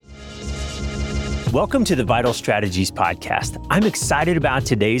Welcome to the Vital Strategies Podcast. I'm excited about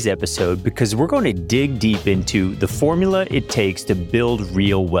today's episode because we're going to dig deep into the formula it takes to build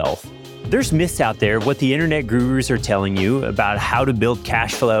real wealth. There's myths out there, what the internet gurus are telling you about how to build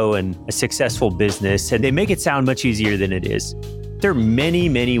cash flow and a successful business, and they make it sound much easier than it is. There are many,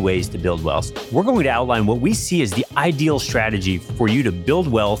 many ways to build wealth. We're going to outline what we see as the ideal strategy for you to build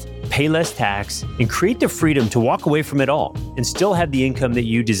wealth, pay less tax, and create the freedom to walk away from it all and still have the income that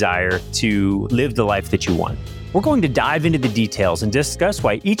you desire to live the life that you want. We're going to dive into the details and discuss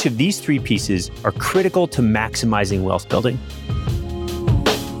why each of these three pieces are critical to maximizing wealth building.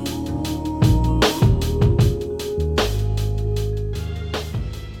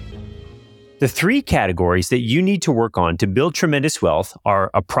 The three categories that you need to work on to build tremendous wealth are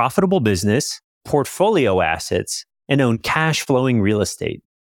a profitable business, portfolio assets, and own cash flowing real estate.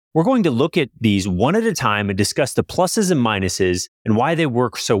 We're going to look at these one at a time and discuss the pluses and minuses and why they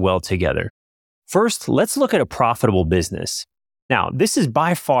work so well together. First, let's look at a profitable business. Now, this is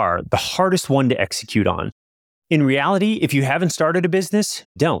by far the hardest one to execute on. In reality, if you haven't started a business,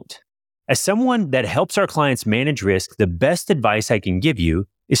 don't. As someone that helps our clients manage risk, the best advice I can give you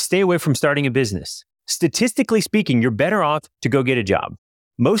is stay away from starting a business. Statistically speaking, you're better off to go get a job.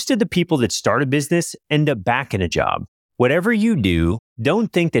 Most of the people that start a business end up back in a job. Whatever you do,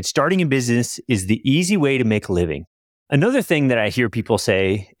 don't think that starting a business is the easy way to make a living. Another thing that I hear people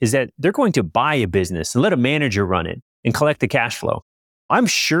say is that they're going to buy a business and let a manager run it and collect the cash flow. I'm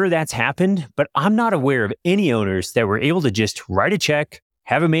sure that's happened, but I'm not aware of any owners that were able to just write a check,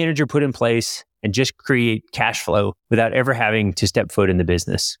 have a manager put in place, and just create cash flow without ever having to step foot in the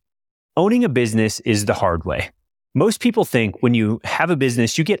business. Owning a business is the hard way. Most people think when you have a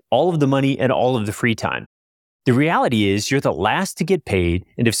business, you get all of the money and all of the free time. The reality is you're the last to get paid,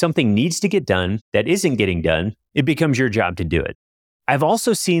 and if something needs to get done that isn't getting done, it becomes your job to do it. I've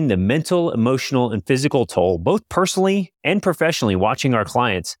also seen the mental, emotional, and physical toll, both personally and professionally, watching our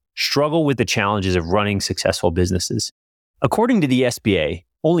clients struggle with the challenges of running successful businesses. According to the SBA,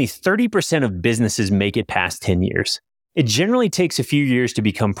 only 30% of businesses make it past 10 years. It generally takes a few years to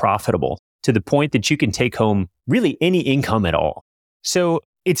become profitable, to the point that you can take home really any income at all. So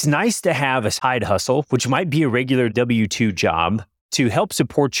it's nice to have a side hustle, which might be a regular W-2 job, to help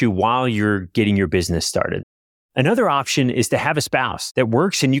support you while you're getting your business started. Another option is to have a spouse that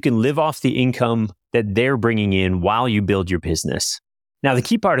works and you can live off the income that they're bringing in while you build your business. Now, the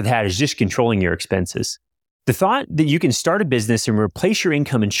key part of that is just controlling your expenses. The thought that you can start a business and replace your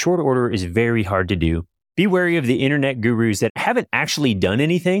income in short order is very hard to do. Be wary of the internet gurus that haven't actually done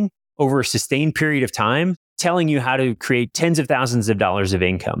anything over a sustained period of time, telling you how to create tens of thousands of dollars of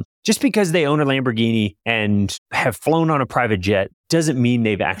income. Just because they own a Lamborghini and have flown on a private jet doesn't mean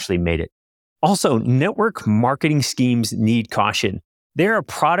they've actually made it. Also, network marketing schemes need caution. They're a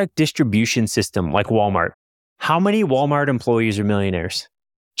product distribution system like Walmart. How many Walmart employees are millionaires?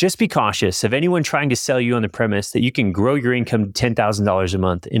 Just be cautious of anyone trying to sell you on the premise that you can grow your income to $10,000 a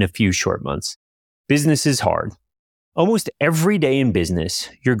month in a few short months. Business is hard. Almost every day in business,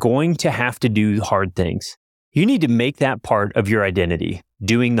 you're going to have to do hard things. You need to make that part of your identity,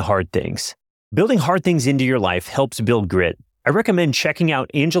 doing the hard things. Building hard things into your life helps build grit. I recommend checking out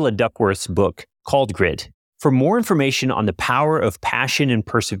Angela Duckworth's book called Grit for more information on the power of passion and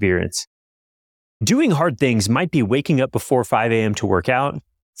perseverance. Doing hard things might be waking up before 5 a.m. to work out.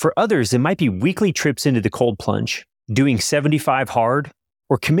 For others, it might be weekly trips into the cold plunge, doing 75 hard,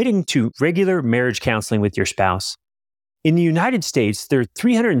 or committing to regular marriage counseling with your spouse. In the United States, there are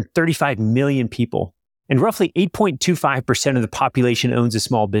 335 million people, and roughly 8.25% of the population owns a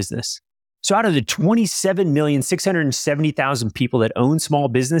small business. So out of the 27,670,000 people that own small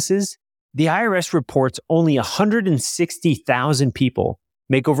businesses, the IRS reports only 160,000 people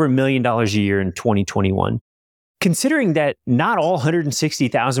make over $1 million a year in 2021. Considering that not all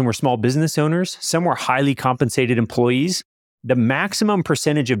 160,000 were small business owners, some were highly compensated employees, the maximum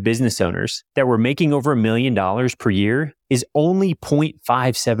percentage of business owners that were making over $1 million per year is only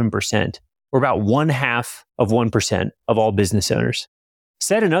 0.57%, or about 0.5% of all business owners.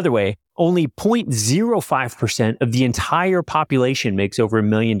 Said another way, only 0.05% of the entire population makes over $1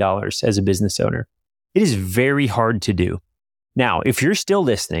 million as a business owner. It is very hard to do. Now, if you're still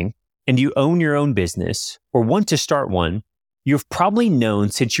listening and you own your own business or want to start one, you've probably known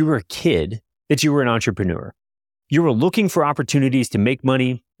since you were a kid that you were an entrepreneur. You were looking for opportunities to make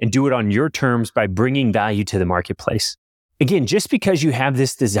money and do it on your terms by bringing value to the marketplace. Again, just because you have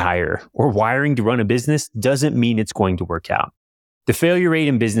this desire or wiring to run a business doesn't mean it's going to work out. The failure rate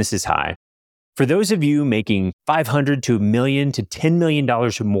in business is high. For those of you making $500 to $1 million to $10 million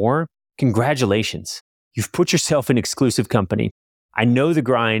or more, congratulations. You've put yourself in exclusive company. I know the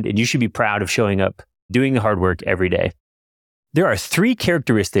grind, and you should be proud of showing up, doing the hard work every day. There are 3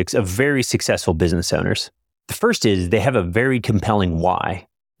 characteristics of very successful business owners. The first is they have a very compelling why.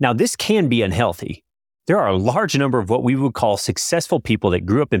 Now, this can be unhealthy. There are a large number of what we would call successful people that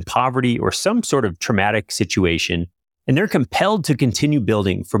grew up in poverty or some sort of traumatic situation, and they're compelled to continue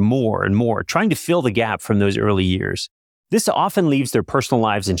building for more and more, trying to fill the gap from those early years. This often leaves their personal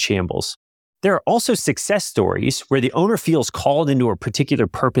lives in shambles. There are also success stories where the owner feels called into a particular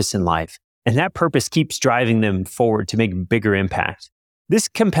purpose in life, and that purpose keeps driving them forward to make bigger impact. This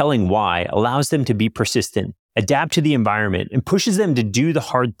compelling why allows them to be persistent, adapt to the environment, and pushes them to do the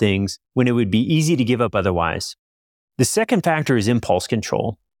hard things when it would be easy to give up otherwise. The second factor is impulse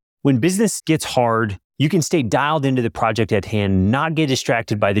control. When business gets hard, you can stay dialed into the project at hand, not get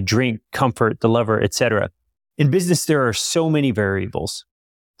distracted by the drink, comfort, the lover, etc. In business, there are so many variables.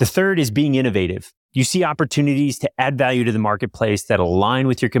 The third is being innovative. You see opportunities to add value to the marketplace that align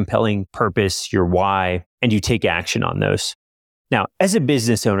with your compelling purpose, your why, and you take action on those. Now, as a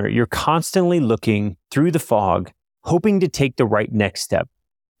business owner, you're constantly looking through the fog, hoping to take the right next step.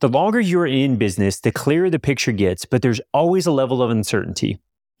 The longer you're in business, the clearer the picture gets, but there's always a level of uncertainty.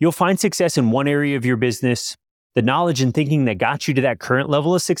 You'll find success in one area of your business. The knowledge and thinking that got you to that current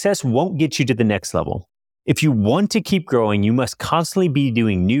level of success won't get you to the next level. If you want to keep growing, you must constantly be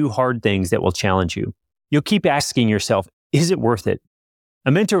doing new hard things that will challenge you. You'll keep asking yourself, is it worth it?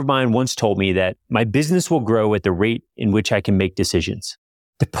 A mentor of mine once told me that my business will grow at the rate in which I can make decisions.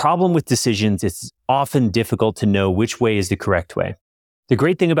 The problem with decisions is it's often difficult to know which way is the correct way. The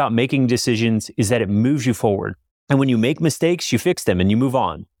great thing about making decisions is that it moves you forward. And when you make mistakes, you fix them and you move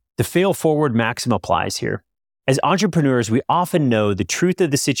on. The fail forward maxim applies here. As entrepreneurs, we often know the truth of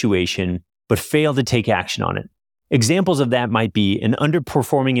the situation, but fail to take action on it. Examples of that might be an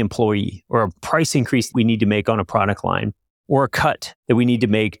underperforming employee or a price increase we need to make on a product line, or a cut that we need to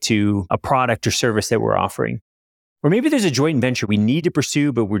make to a product or service that we're offering. Or maybe there's a joint venture we need to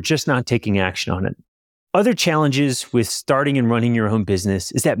pursue, but we're just not taking action on it. Other challenges with starting and running your own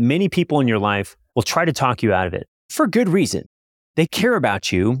business is that many people in your life will try to talk you out of it for good reason. They care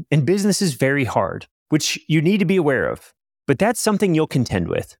about you, and business is very hard, which you need to be aware of. But that's something you'll contend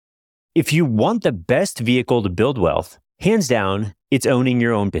with. If you want the best vehicle to build wealth, hands down, it's owning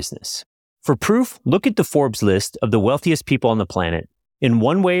your own business. For proof, look at the Forbes list of the wealthiest people on the planet. In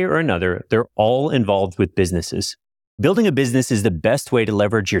one way or another, they're all involved with businesses. Building a business is the best way to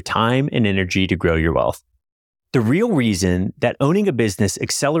leverage your time and energy to grow your wealth. The real reason that owning a business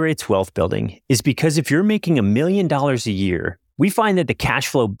accelerates wealth building is because if you're making $1 million a year, we find that the cash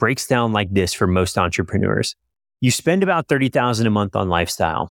flow breaks down like this for most entrepreneurs. You spend about $30,000 a month on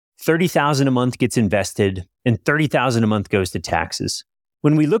lifestyle. $30,000 a month gets invested, and $30,000 a month goes to taxes.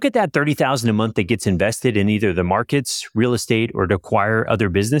 When we look at that $30,000 a month that gets invested in either the markets, real estate, or to acquire other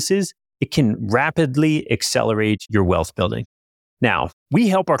businesses, it can rapidly accelerate your wealth building. Now, we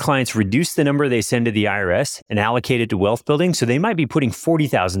help our clients reduce the number they send to the IRS and allocate it to wealth building, so they might be putting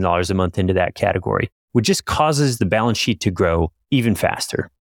 $40,000 a month into that category, which just causes the balance sheet to grow even faster.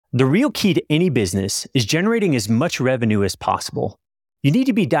 The real key to any business is generating as much revenue as possible. You need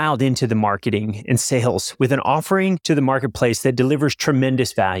to be dialed into the marketing and sales with an offering to the marketplace that delivers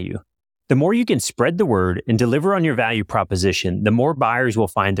tremendous value. The more you can spread the word and deliver on your value proposition, the more buyers will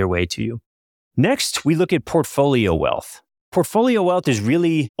find their way to you. Next, we look at portfolio wealth. Portfolio wealth is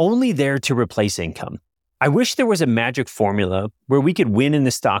really only there to replace income. I wish there was a magic formula where we could win in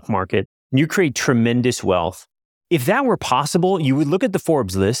the stock market and you create tremendous wealth. If that were possible, you would look at the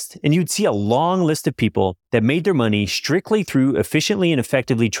Forbes list and you'd see a long list of people that made their money strictly through efficiently and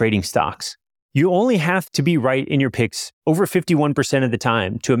effectively trading stocks. You only have to be right in your picks over 51% of the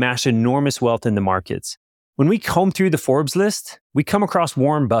time to amass enormous wealth in the markets. When we comb through the Forbes list, we come across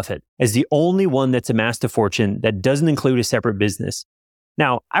Warren Buffett as the only one that's amassed a fortune that doesn't include a separate business.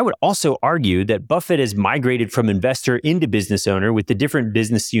 Now, I would also argue that Buffett has migrated from investor into business owner with the different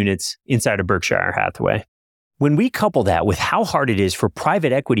business units inside of Berkshire Hathaway. When we couple that with how hard it is for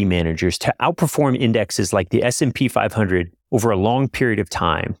private equity managers to outperform indexes like the S&P 500 over a long period of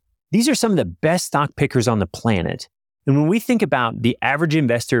time, these are some of the best stock pickers on the planet. And when we think about the average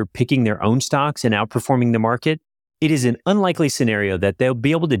investor picking their own stocks and outperforming the market, it is an unlikely scenario that they'll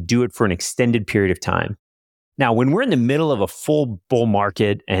be able to do it for an extended period of time. Now, when we're in the middle of a full bull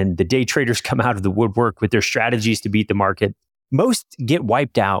market and the day traders come out of the woodwork with their strategies to beat the market, most get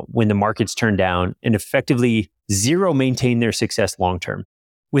wiped out when the markets turn down and effectively zero maintain their success long-term.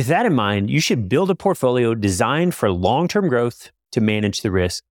 With that in mind, you should build a portfolio designed for long-term growth to manage the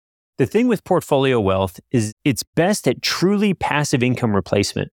risk. The thing with portfolio wealth is it's best at truly passive income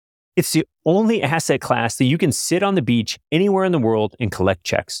replacement. It's the only asset class that you can sit on the beach anywhere in the world and collect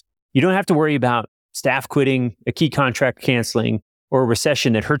checks. You don't have to worry about staff quitting, a key contract canceling, or a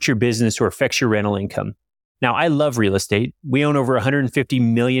recession that hurts your business or affects your rental income. Now, I love real estate. We own over $150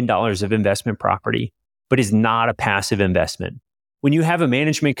 million of investment property, but it's not a passive investment. When you have a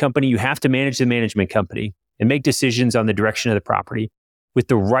management company, you have to manage the management company and make decisions on the direction of the property. With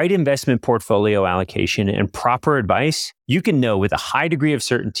the right investment portfolio allocation and proper advice, you can know with a high degree of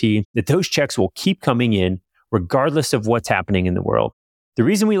certainty that those checks will keep coming in regardless of what's happening in the world. The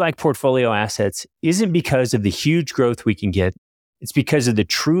reason we like portfolio assets isn't because of the huge growth we can get. It's because of the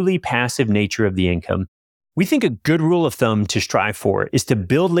truly passive nature of the income. We think a good rule of thumb to strive for is to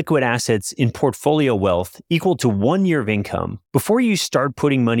build liquid assets in portfolio wealth equal to 1 year of income before you start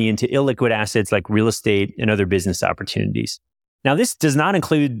putting money into illiquid assets like real estate and other business opportunities. Now, this does not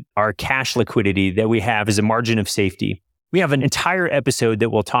include our cash liquidity that we have as a margin of safety. We have an entire episode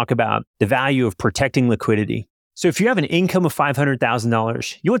that will talk about the value of protecting liquidity. So if you have an income of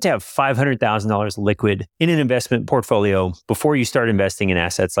 $500,000, you want to have $500,000 liquid in an investment portfolio before you start investing in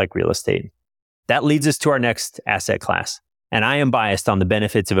assets like real estate. That leads us to our next asset class. And I am biased on the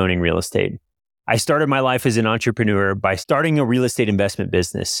benefits of owning real estate. I started my life as an entrepreneur by starting a real estate investment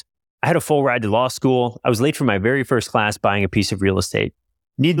business. I had a full ride to law school. I was late for my very first class buying a piece of real estate.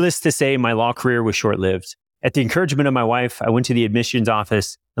 Needless to say, my law career was short-lived. At the encouragement of my wife, I went to the admissions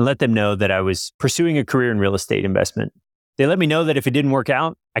office and let them know that I was pursuing a career in real estate investment. They let me know that if it didn't work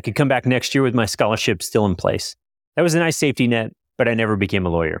out, I could come back next year with my scholarship still in place. That was a nice safety net, but I never became a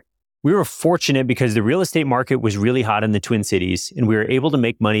lawyer. We were fortunate because the real estate market was really hot in the Twin Cities, and we were able to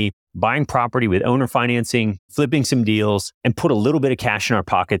make money buying property with owner financing, flipping some deals, and put a little bit of cash in our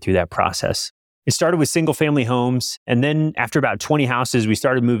pocket through that process. It started with single-family homes, and then after about 20 houses, we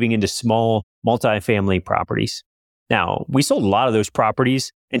started moving into small multifamily properties. Now, we sold a lot of those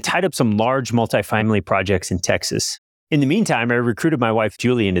properties and tied up some large multifamily projects in Texas. In the meantime, I recruited my wife,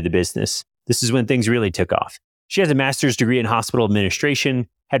 Julie, into the business. This is when things really took off. She has a master's degree in hospital administration,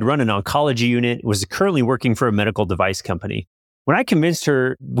 had run an oncology unit, was currently working for a medical device company. When I convinced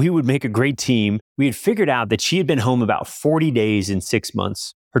her we would make a great team, we had figured out that she had been home about 40 days in 6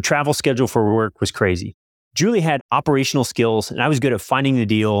 months. Her travel schedule for work was crazy. Julie had operational skills, and I was good at finding the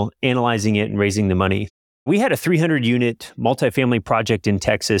deal, analyzing it, and raising the money. We had a 300-unit multifamily project in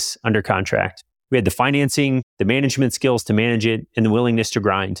Texas under contract. We had the financing, the management skills to manage it, and the willingness to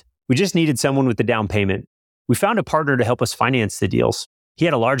grind. We just needed someone with the down payment. We found a partner to help us finance the deals. He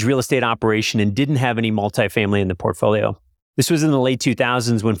had a large real estate operation and didn't have any multifamily in the portfolio. This was in the late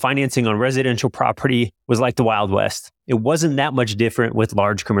 2000s when financing on residential property was like the Wild West. It wasn't that much different with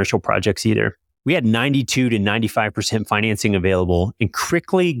large commercial projects either. We had 92 to 95% financing available and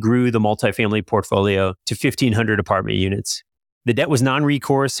quickly grew the multifamily portfolio to 1,500 apartment units. The debt was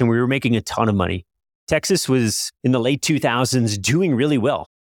non-recourse and we were making a ton of money. Texas was in the late 2000s doing really well.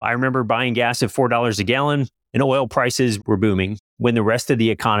 I remember buying gas at $4 a gallon and oil prices were booming when the rest of the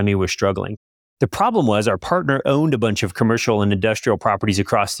economy was struggling. The problem was our partner owned a bunch of commercial and industrial properties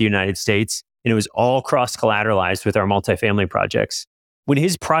across the United States, and it was all cross-collateralized with our multifamily projects. When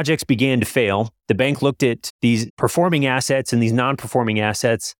his projects began to fail, the bank looked at these performing assets and these non-performing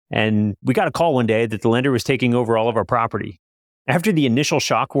assets, and we got a call one day that the lender was taking over all of our property. After the initial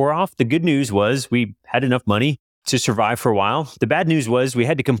shock wore off, the good news was we had enough money to survive for a while. The bad news was we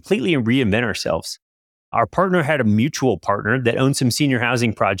had to completely reinvent ourselves. Our partner had a mutual partner that owned some senior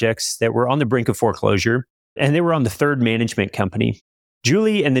housing projects that were on the brink of foreclosure, and they were on the third management company.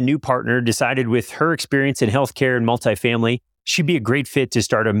 Julie and the new partner decided with her experience in healthcare and multifamily, she'd be a great fit to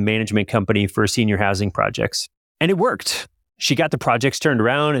start a management company for senior housing projects. And it worked. She got the projects turned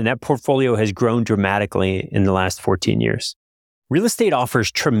around, and that portfolio has grown dramatically in the last 14 years. Real estate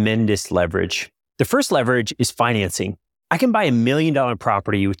offers tremendous leverage. The first leverage is financing. I can buy $1 million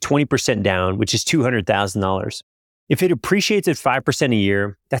property with 20% down, which is $200,000. If it appreciates at 5% a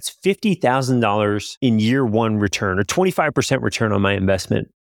year, that's $50,000 in year one return or 25% return on my investment.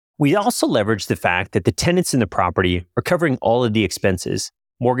 We also leverage the fact that the tenants in the property are covering all of the expenses,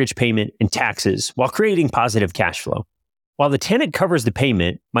 mortgage payment, and taxes while creating positive cash flow. While the tenant covers the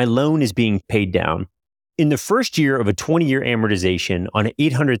payment, my loan is being paid down. In the first year of a 20-year amortization on an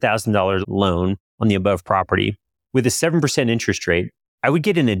 $800,000 loan on the above property, with a 7% interest rate, I would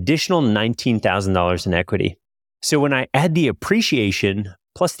get an additional $19,000 in equity. So when I add the appreciation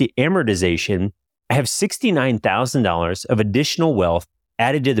plus the amortization, I have $69,000 of additional wealth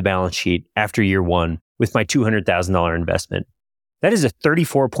added to the balance sheet after year one with my $200,000 investment. That is a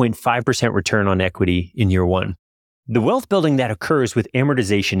 34.5% return on equity in year one. The wealth building that occurs with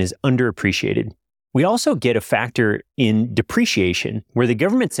amortization is underappreciated. We also get a factor in depreciation, where the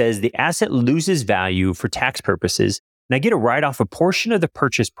government says the asset loses value for tax purposes, and I get to write off a portion of the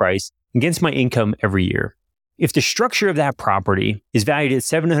purchase price against my income every year. If the structure of that property is valued at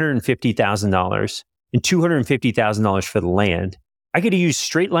 $750,000 and $250,000 for the land, I get to use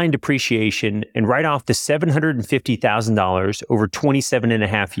straight line depreciation and write off the $750,000 over 27 and a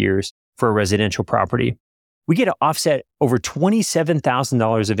half years for a residential property. We get to offset over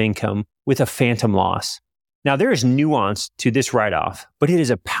 $27,000 of income with a phantom loss. Now, there is nuance to this write-off, but it is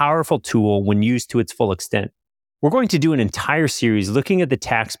a powerful tool when used to its full extent. We're going to do an entire series looking at the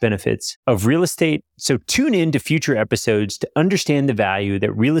tax benefits of real estate, so tune in to future episodes to understand the value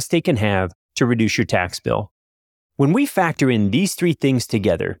that real estate can have to reduce your tax bill. When we factor in these three things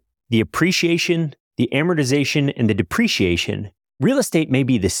together, the appreciation, the amortization, and the depreciation, real estate may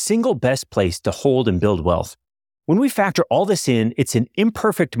be the single best place to hold and build wealth. When we factor all this in, it's an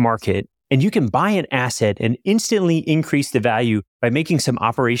imperfect market, and you can buy an asset and instantly increase the value by making some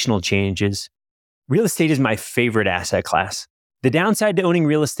operational changes. Real estate is my favorite asset class. The downside to owning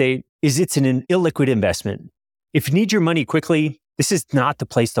real estate is it's an illiquid investment. If you need your money quickly, this is not the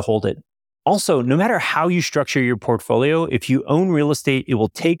place to hold it. Also, no matter how you structure your portfolio, if you own real estate, it will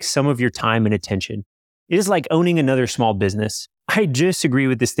take some of your time and attention. It is like owning another small business. I disagree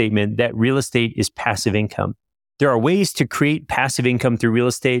with the statement that real estate is passive income. There are ways to create passive income through real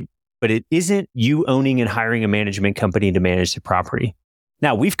estate, but it isn't you owning and hiring a management company to manage the property.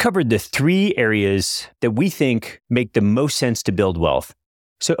 Now, we've covered the three areas that we think make the most sense to build wealth.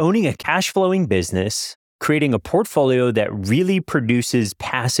 So owning a cash flowing business, creating a portfolio that really produces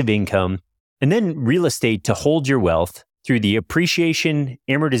passive income, and then real estate to hold your wealth through the appreciation,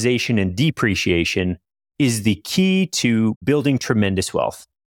 amortization, and depreciation is the key to building tremendous wealth.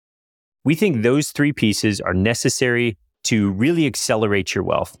 We think those three pieces are necessary to really accelerate your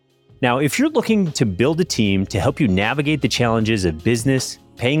wealth. Now, if you're looking to build a team to help you navigate the challenges of business,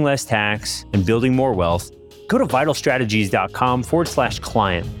 paying less tax, and building more wealth, go to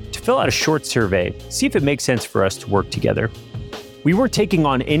vitalstrategies.com/client to fill out a short survey, see if it makes sense for us to work together. We weren't taking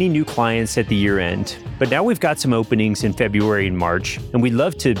on any new clients at the year end, but now we've got some openings in February and March, and we'd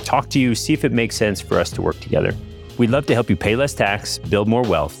love to talk to you, see if it makes sense for us to work together. We'd love to help you pay less tax, build more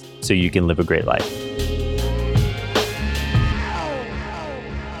wealth, so you can live a great life.